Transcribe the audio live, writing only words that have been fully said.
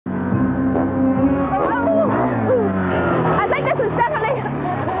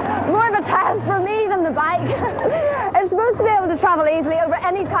travel easily over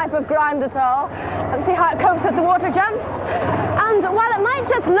any type of ground at all, and see how it copes with the water jumps. And while it might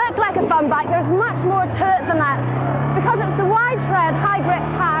just look like a fun bike, there's much more to it than that, because it's the wide tread, high grip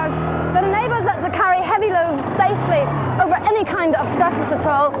tires that enables it to carry heavy loads safely over any kind of surface at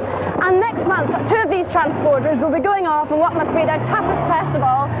all. And next month, 2 of these transporters will be going off on what must be their toughest test of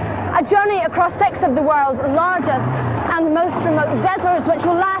all, a journey across 6 of the world's largest and most remote deserts, which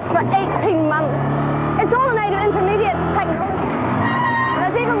will last for 18 months. It's all in aid of intermediate technology. And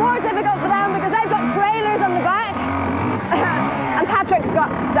it's even more difficult for them because they've got trailers on the back. And Patrick's got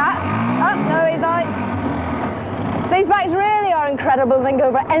that. Oh, no, he's out. These bikes really are incredible. They can go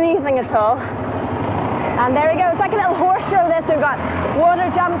over anything at all. And there we go. It's like a little horse show, this. We've got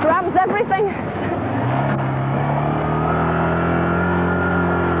water jumps, ramps, everything.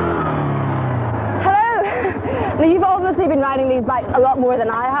 Now, you've obviously been riding these bikes a lot more than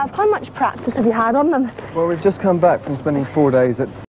I have. How much practice have you had on them? Well, we've just come back from spending 4 days at